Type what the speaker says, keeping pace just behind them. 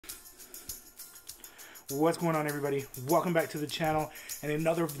What's going on, everybody? Welcome back to the channel and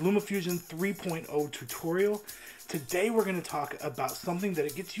another Lumafusion 3.0 tutorial. Today we're going to talk about something that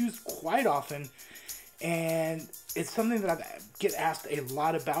it gets used quite often, and it's something that I get asked a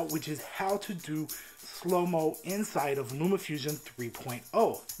lot about, which is how to do slow-mo inside of Lumafusion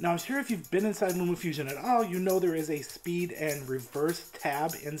 3.0. Now, I'm sure if you've been inside Lumafusion at all, you know there is a speed and reverse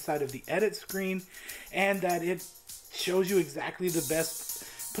tab inside of the edit screen, and that it shows you exactly the best,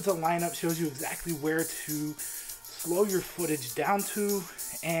 puts a lineup, shows you exactly where to slow your footage down to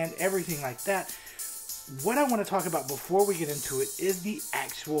and everything like that. What I want to talk about before we get into it is the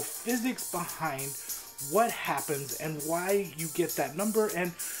actual physics behind what happens and why you get that number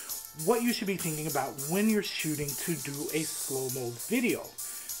and what you should be thinking about when you're shooting to do a slow-mo video.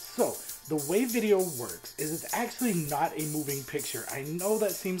 So the way video works is it's actually not a moving picture. I know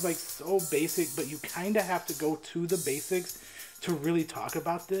that seems like so basic, but you kind of have to go to the basics to really talk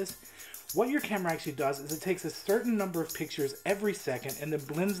about this. What your camera actually does is it takes a certain number of pictures every second and then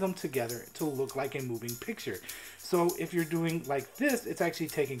blends them together to look like a moving picture. So if you're doing like this, it's actually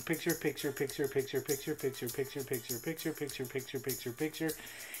taking picture, picture, picture, picture, picture, picture, picture, picture, picture, picture, picture, picture, picture,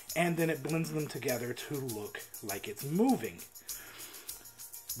 and then it blends them together to look like it's moving.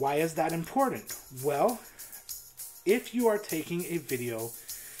 Why is that important? Well, if you are taking a video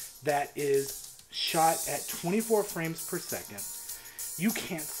that is shot at 24 frames per second, you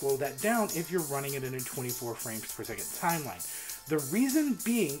can't slow that down if you're running it in a 24 frames per second timeline. The reason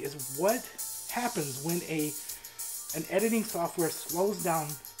being is what happens when an editing software slows down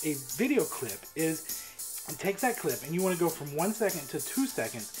a video clip is it takes that clip and you want to go from 1 second to 2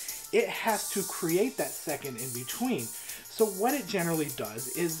 seconds. It has to create that second in between. So what it generally does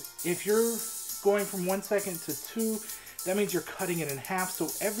is if you're going from 1 second to 2, that means you're cutting it in half, so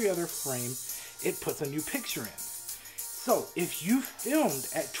every other frame it puts a new picture in. So if you filmed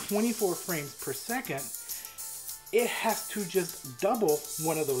at 24 frames per second, it has to just double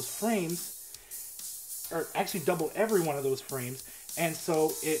one of those frames, or actually double every one of those frames, and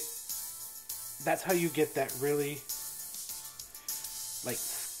so that's how you get that really like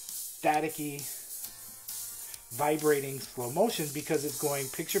staticky, vibrating slow motion, because it's going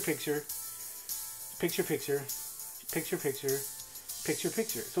picture, picture, picture, picture, picture, picture, picture,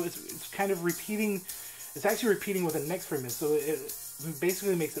 picture. So it's kind of repeating. It's actually repeating what the next frame is, so it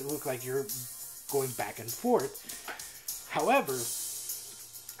basically makes it look like you're going back and forth. However,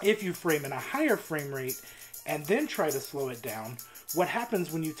 if you frame in a higher frame rate and then try to slow it down, what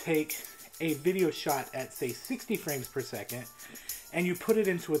happens when you take a video shot at, say, 60 frames per second and you put it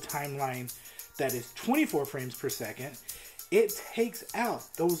into a timeline that is 24 frames per second, it takes out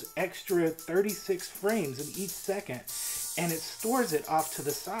those extra 36 frames in each second and it stores it off to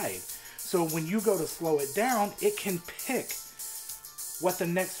the side. So when you go to slow it down, it can pick what the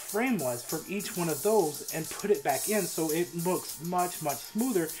next frame was from each one of those and put it back in, so it looks much, much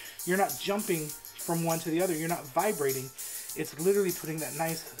smoother. You're not jumping from one to the other. You're not vibrating. It's literally putting that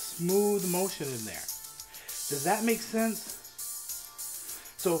nice smooth motion in there. Does that make sense?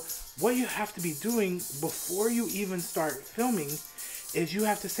 So what you have to be doing before you even start filming is you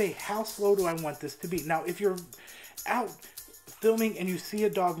have to say, how slow do I want this to be? Now, if you're out filming and you see a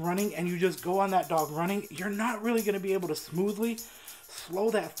dog running and you just go on that dog running, you're not really going to be able to smoothly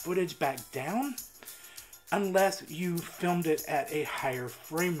slow that footage back down unless you filmed it at a higher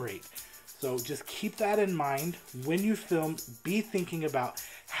frame rate. So just keep that in mind when you film. Be thinking about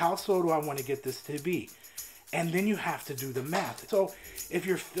how slow do I want to get this to be, and then you have to do the math. So if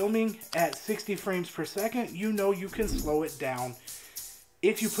you're filming at 60 frames per second, you know you can slow it down.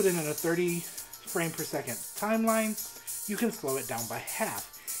 If you put it in a 30 frame per second timeline, you can slow it down by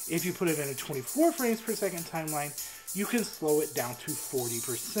half. If you put it in a 24 frames per second timeline, you can slow it down to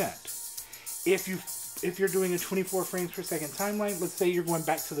 40%. If you're doing a 24 frames per second timeline, let's say you're going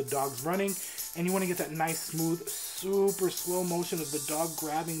back to the dogs running and you want to get that nice, smooth, super slow motion of the dog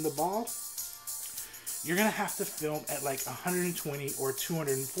grabbing the ball, you're going to have to film at like 120 or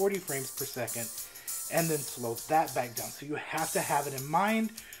 240 frames per second and then slow that back down. So you have to have it in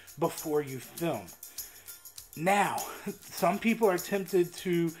mind before you film. Now, some people are tempted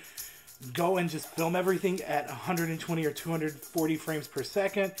to go and just film everything at 120 or 240 frames per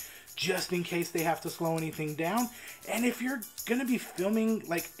second just in case they have to slow anything down. And if you're going to be filming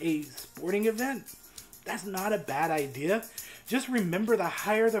like a sporting event, that's not a bad idea. Just remember, the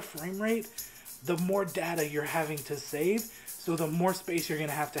higher the frame rate, the more data you're having to save, so the more space you're going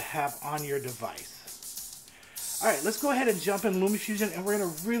to have on your device. Alright, let's go ahead and jump in Lumafusion, and we're going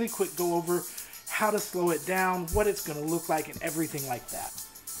to really quick go over how to slow it down, what it's going to look like, and everything like that.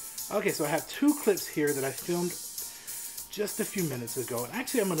 Okay, so I have two clips here that I filmed just a few minutes ago. And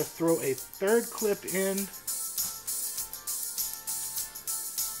actually I'm going to throw a third clip in.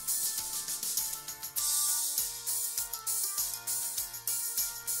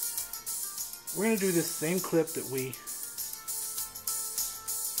 We're going to do this same clip that we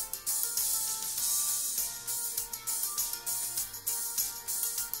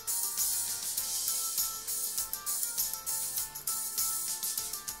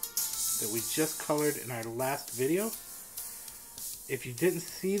just colored in our last video. If you didn't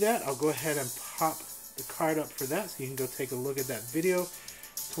see that, I'll go ahead and pop the card up for that so you can go take a look at that video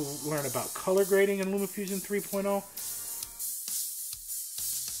to learn about color grading in Lumafusion 3.0.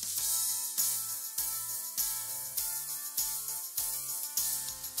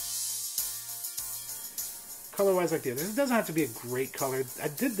 Color wise like this. It doesn't have to be a great color. I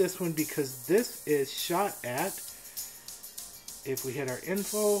did this one because this is shot at, if we hit our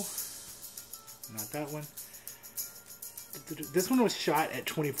info, not that one. This one was shot at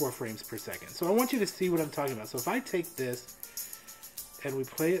 24 frames per second. So I want you to see what I'm talking about. So if I take this and we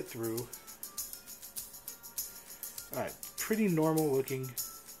play it through, alright, pretty normal looking.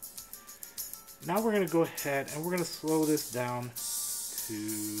 Now we're going to go ahead and we're going to slow this down to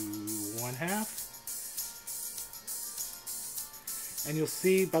 1/2. And you'll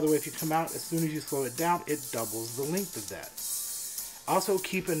see, by the way, if you come out, as soon as you slow it down, it doubles the length of that. Also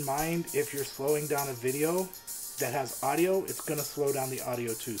keep in mind, if you're slowing down a video that has audio, it's going to slow down the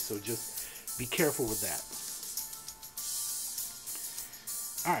audio too, so just be careful with that.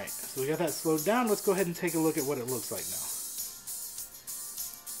 Alright, so we got that slowed down. Let's go ahead and take a look at what it looks like now.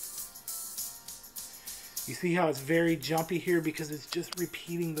 You see how it's very jumpy here because it's just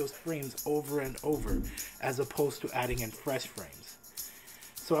repeating those frames over and over as opposed to adding in fresh frames.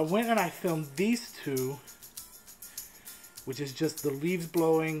 So I went and I filmed these two, which is just the leaves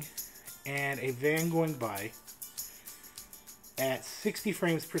blowing and a van going by at 60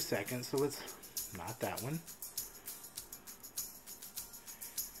 frames per second. So let's, not that one.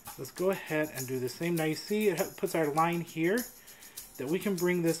 Let's go ahead and do the same. Now you see it puts our line here that we can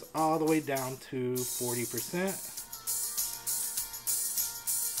bring this all the way down to 40%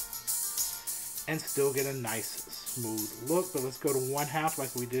 and still get a nice smooth look. But let's go to 1/2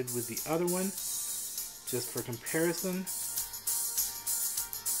 like we did with the other one, just for comparison.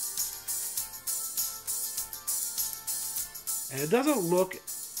 And it doesn't look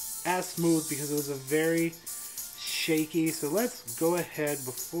as smooth because it was a very shaky. So let's go ahead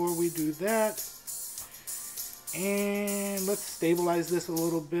before we do that and let's stabilize this a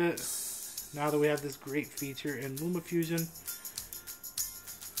little bit now that we have this great feature in Lumafusion.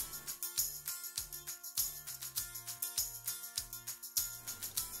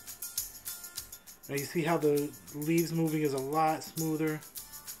 Now you see how the leaves moving is a lot smoother.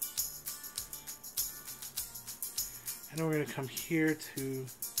 And then we're going to come here to,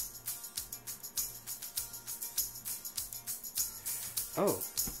 oh,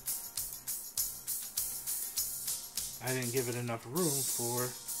 I didn't give it enough room for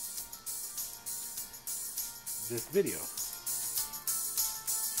this video.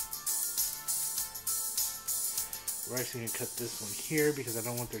 We're actually going to cut this one here because I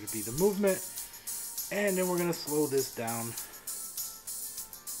don't want there to be the movement. And then we're going to slow this down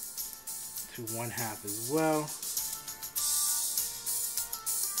to 1/2 as well.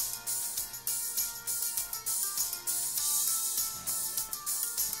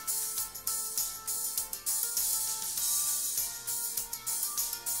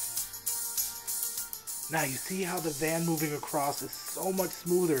 Now you see how the van moving across is so much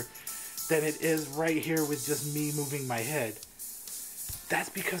smoother than it is right here with just me moving my head. That's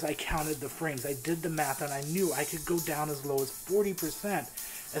because I counted the frames. I did the math and I knew I could go down as low as 40%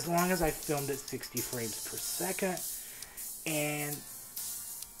 as long as I filmed at 60 frames per second. And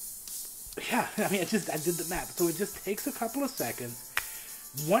yeah, I mean, I did the math. So it just takes a couple of seconds.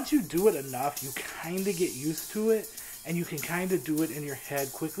 Once you do it enough, you kind of get used to it and you can kind of do it in your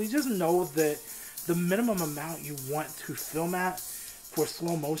head quickly. Just know that the minimum amount you want to film at for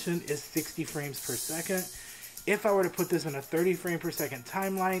slow motion is 60 frames per second. If I were to put this in a 30 frame per second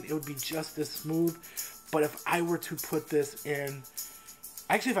timeline, it would be just as smooth. But if I were to put this in,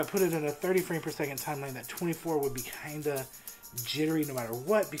 actually if I put it in a 30 frame per second timeline, that 24 would be kind of jittery no matter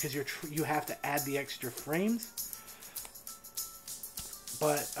what because you have to add the extra frames.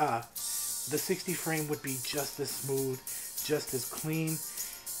 But the 60 frame would be just as smooth, just as clean,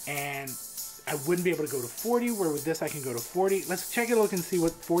 and I wouldn't be able to go to 40, where with this I can go to 40. Let's check it a look and see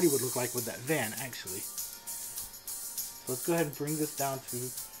what 40 would look like with that van, actually. So let's go ahead and bring this down to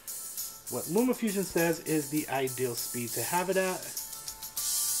what Lumafusion says is the ideal speed to have it at.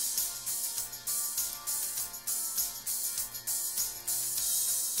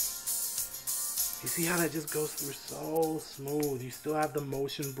 You see how that just goes through so smooth. You still have the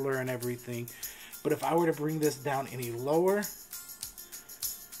motion blur and everything. But if I were to bring this down any lower,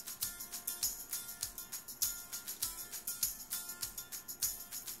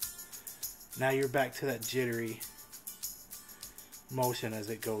 now you're back to that jittery motion as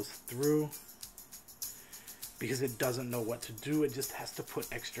it goes through, because it doesn't know what to do. It just has to put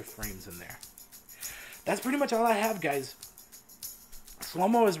extra frames in there. That's pretty much all I have, guys.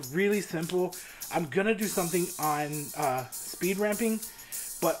 Slow-mo is really simple. I'm gonna do something on speed ramping,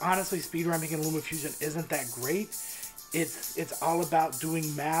 but honestly, speed ramping in Lumafusion isn't that great. It's all about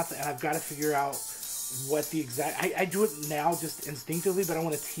doing math, and I've got to figure out what the exact... I do it now just instinctively, but I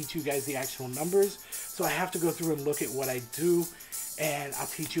want to teach you guys the actual numbers, so I have to go through and look at what I do, and I'll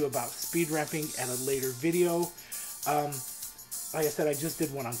teach you about speed ramping at a later video. Like I said, I just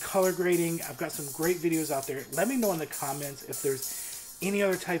did one on color grading. I've got some great videos out there. Let me know in the comments if there's any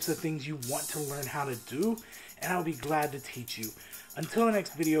other types of things you want to learn how to do, and I'll be glad to teach you. Until the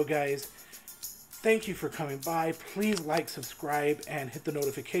next video, guys, thank you for coming by. Please like, subscribe, and hit the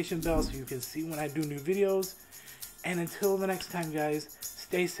notification bell so you can see when I do new videos. And until the next time, guys,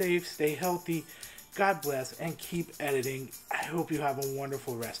 stay safe, stay healthy, God bless, and keep editing. I hope you have a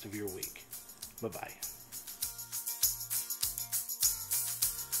wonderful rest of your week. Bye-bye.